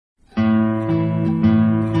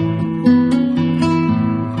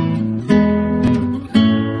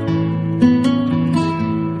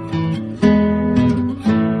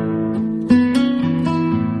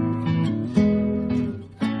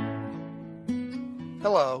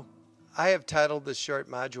Hello, I have titled this short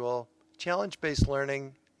module Challenge-Based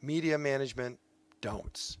Learning, Media Management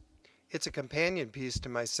Don'ts. It's a companion piece to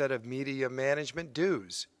my set of media management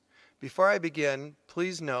do's. Before I begin,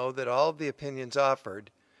 please know that all of the opinions offered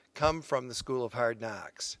come from the School of Hard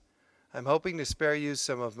Knocks. I'm hoping to spare you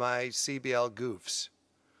some of my CBL goofs.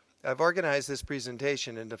 I've organized this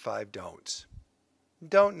presentation into 5 don'ts.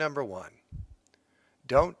 Don't number 1.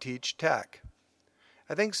 Don't teach tech.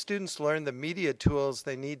 I think students learn the media tools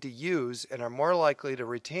they need to use and are more likely to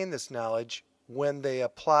retain this knowledge when they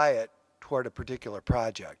apply it toward a particular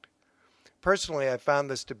project. Personally, I found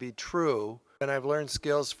this to be true when I've learned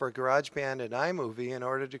skills for GarageBand and iMovie in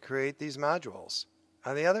order to create these modules.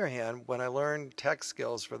 On the other hand, when I learn tech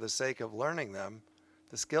skills for the sake of learning them,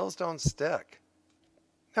 the skills don't stick.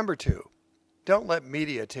 Number 2, don't let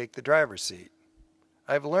media take the driver's seat.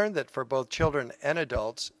 I've learned that for both children and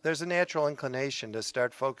adults, there's a natural inclination to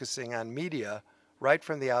start focusing on media right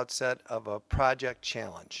from the outset of a project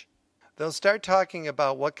challenge. They'll start talking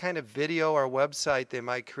about what kind of video or website they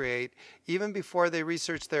might create even before they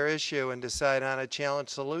research their issue and decide on a challenge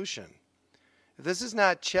solution. If this is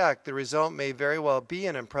not checked, the result may very well be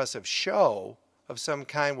an impressive show of some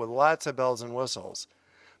kind with lots of bells and whistles.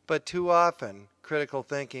 But too often, critical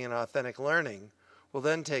thinking and authentic learning will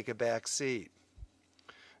then take a back seat.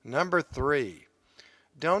 Number 3,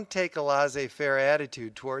 don't take a laissez-faire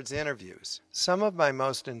attitude towards interviews. Some of my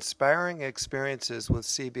most inspiring experiences with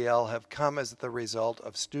CBL have come as the result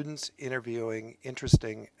of students interviewing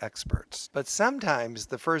interesting experts. But sometimes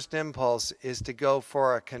the first impulse is to go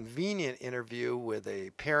for a convenient interview with a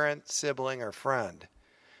parent, sibling, or friend.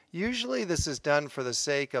 Usually this is done for the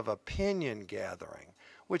sake of opinion gathering,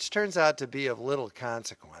 which turns out to be of little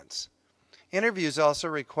consequence. Interviews also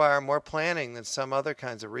require more planning than some other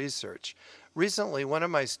kinds of research. Recently, one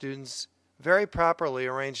of my students very properly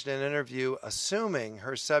arranged an interview assuming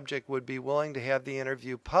her subject would be willing to have the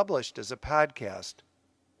interview published as a podcast.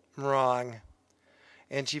 Wrong.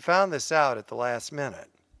 And she found this out at the last minute.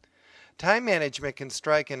 Time management can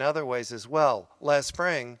strike in other ways as well. Last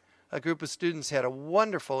spring, a group of students had a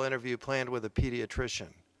wonderful interview planned with a pediatrician.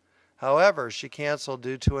 However, she canceled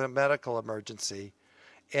due to a medical emergency,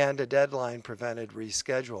 and a deadline prevented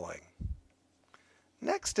rescheduling.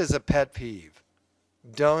 Next is a pet peeve.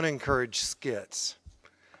 Don't encourage skits.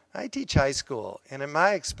 I teach high school, and in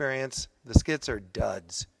my experience, the skits are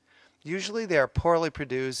duds. Usually they are poorly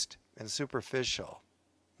produced and superficial.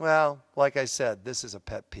 Well, like I said, this is a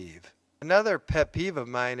pet peeve. Another pet peeve of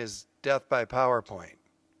mine is death by PowerPoint.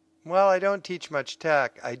 While I don't teach much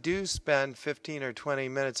tech, I do spend 15 or 20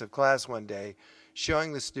 minutes of class one day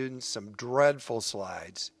showing the students some dreadful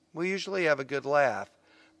slides. We usually have a good laugh,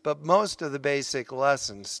 but most of the basic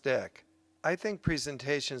lessons stick. I think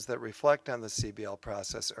presentations that reflect on the CBL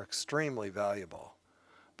process are extremely valuable.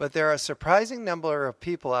 But there are a surprising number of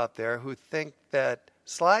people out there who think that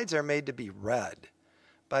slides are made to be read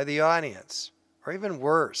by the audience, or even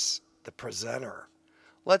worse, the presenter.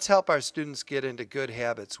 Let's help our students get into good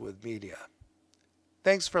habits with media.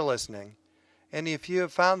 Thanks for listening. And if you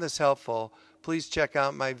have found this helpful, please check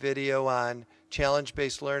out my video on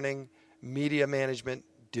challenge-based learning, media management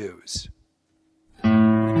do's.